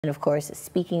And of course,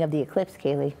 speaking of the eclipse,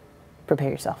 Kaylee,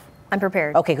 prepare yourself. I'm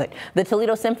prepared. Okay, good. The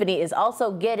Toledo Symphony is also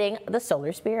getting the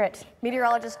solar spirit.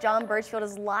 Meteorologist John Burchfield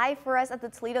is live for us at the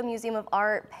Toledo Museum of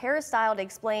Art, Peristyle, to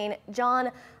explain.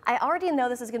 John, I already know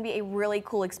this is going to be a really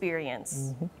cool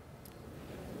experience.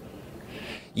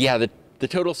 Yeah, the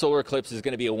total solar eclipse is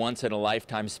going to be a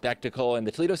once-in-a-lifetime spectacle, and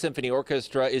the Toledo Symphony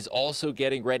Orchestra is also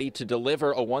getting ready to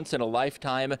deliver a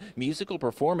once-in-a-lifetime musical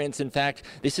performance. In fact,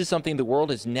 this is something the world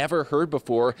has never heard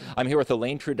before. I'm here with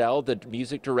Alain Trudel, the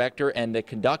music director and the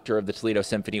conductor of the Toledo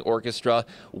Symphony Orchestra.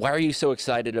 Why are you so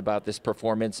excited about this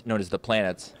performance known as The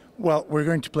Planets? Well, we're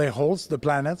going to play Holes, the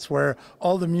Planets, where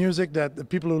all the music that the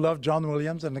people who love John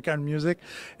Williams and the kind of music,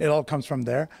 it all comes from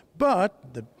there.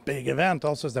 But the big event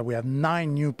also is that we have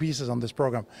 9 new pieces on this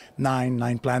program.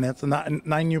 Nine planets, and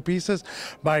 9 new pieces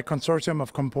by a consortium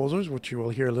of composers, which you will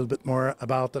hear a little bit more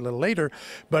about a little later.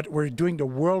 But we're doing the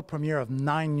world premiere of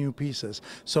 9 new pieces.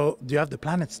 So you have the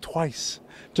planets twice,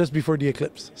 just before the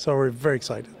eclipse. So we're very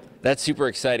excited. That's super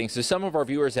exciting. So some of our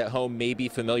viewers at home may be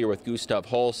familiar with Gustav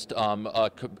Holst,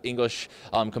 English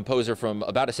composer from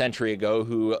about a century ago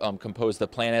who composed The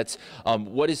Planets.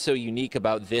 What is so unique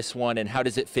about this one, and how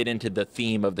does it fit into the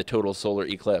theme of the total solar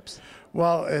eclipse?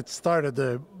 Well, it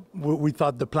started we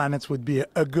thought The Planets would be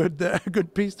a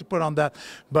good piece to put on that,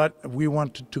 but we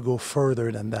wanted to go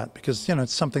further than that because, you know,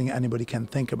 it's something anybody can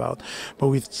think about. But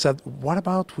we said, what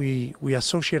about we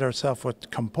associate ourselves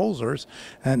with composers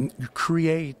and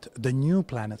create the new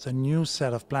planets, a new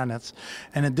set of planets,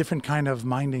 and a different kind of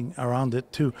minding around it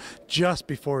too, just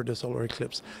before the solar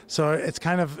eclipse. So it's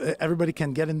kind of everybody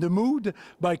can get in the mood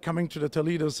by coming to the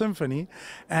Toledo Symphony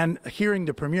and hearing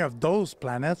the premiere of those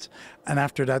planets, and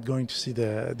after that going to see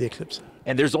the eclipse.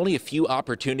 And there's only a few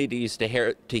opportunities to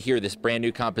hear this brand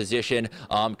new composition.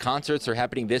 Concerts are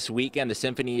happening this weekend. The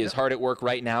symphony is hard at work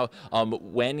right now.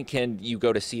 When can you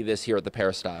go to see this here at the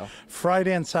Peristyle?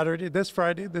 Friday and Saturday.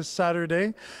 This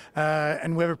Saturday,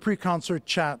 and we have a pre-concert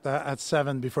chat at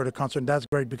 7 before the concert. That's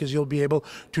great because you'll be able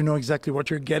to know exactly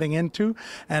what you're getting into.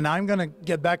 And I'm going to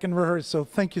get back and rehearse. So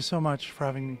thank you so much for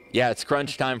having me. Yeah, it's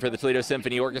crunch time for the Toledo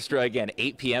Symphony Orchestra. Again,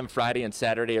 8 p.m. Friday and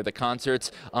Saturday are the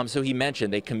concerts. So he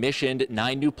mentioned they commissioned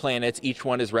 9 new planets. Each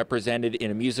one is represented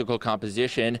in a musical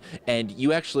composition, and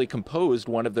you actually composed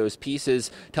one of those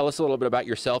pieces. Tell us a little bit about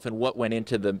yourself and what went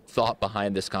into the thought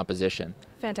behind this composition.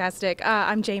 Fantastic.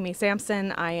 I'm Jamie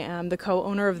Sampson. I am the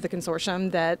co-owner of the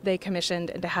consortium that they commissioned,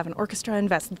 and to have an orchestra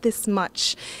invest this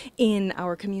much in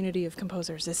our community of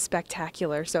composers is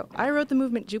spectacular. So I wrote the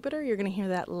movement Jupiter. You're going to hear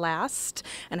that last.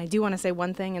 And I do want to say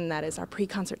one thing, and that is our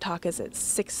pre-concert talk is at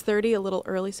 6:30, a little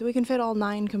early, so we can fit all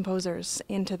 9 composers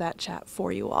into that chat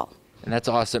for you all. And that's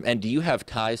awesome. And do you have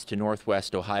ties to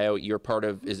Northwest Ohio? You're part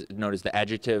of, is known as the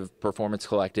Adjective Performance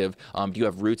Collective. Do you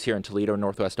have roots here in Toledo,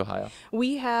 Northwest Ohio?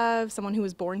 We have someone who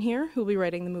was born here who will be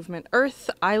writing the movement Earth.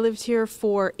 I lived here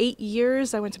for 8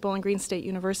 years. I went to Bowling Green State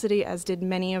University, as did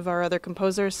many of our other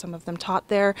composers. Some of them taught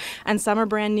there, and some are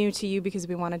brand new to you because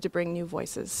we wanted to bring new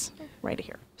voices right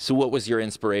here. So what was your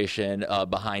inspiration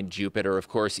behind Jupiter? Of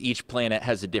course, each planet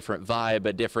has a different vibe,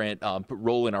 a different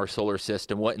role in our solar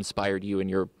system. What inspired you in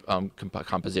your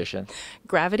composition?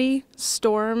 Gravity,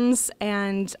 storms,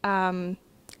 and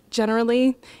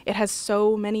generally it has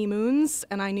so many moons,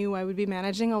 and I knew I would be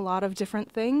managing a lot of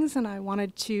different things, and I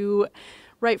wanted to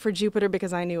write for Jupiter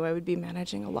because I knew I would be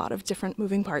managing a lot of different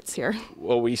moving parts here.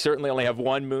 Well, we certainly only have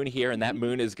one moon here, and that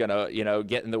moon is going to,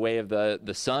 get in the way of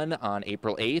the sun on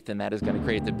April 8th, and that is going to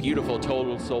create the beautiful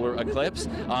total solar eclipse.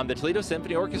 The Toledo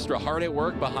Symphony Orchestra hard at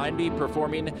work behind me,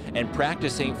 performing and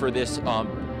practicing for this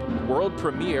world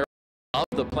premiere of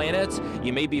The Planets.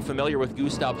 You may be familiar with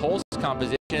Gustav Holst's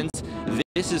compositions.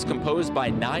 This is composed by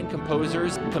 9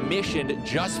 composers, commissioned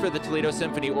just for the Toledo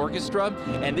Symphony Orchestra,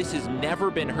 and this has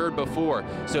never been heard before.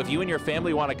 So if you and your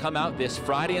family want to come out this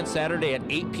Friday and Saturday at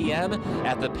 8 p.m.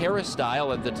 at the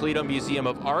Peristyle at the Toledo Museum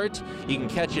of Art, you can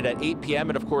catch it at 8 p.m.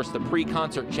 and of course the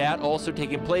pre-concert chat also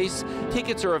taking place.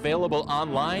 Tickets are available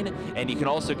online, and you can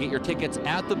also get your tickets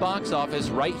at the box office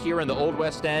right here in the Old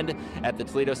West End at the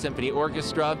Toledo Symphony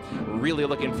Orchestra. Really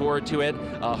looking forward to it.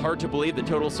 Hard to believe the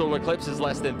total solar eclipse is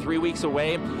less than 3 weeks away.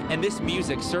 And this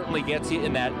music certainly gets you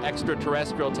in that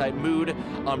extraterrestrial type mood.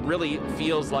 Really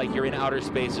feels like you're in outer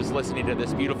space just listening to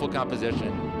this beautiful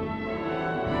composition.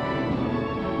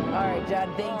 All right,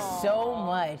 John, thanks so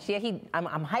much. Yeah,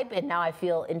 I'm hyped, and now I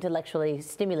feel intellectually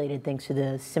stimulated thanks to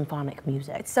the symphonic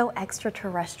music. It's so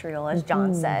extraterrestrial, as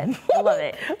John said. I love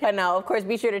it. And now, of course,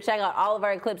 be sure to check out all of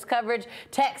our eclipse coverage.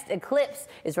 Text eclipse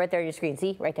is right there on your screen.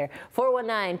 See, right there.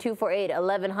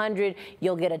 419-248-1100.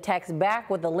 You'll get a text back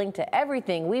with a link to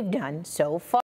everything we've done so far.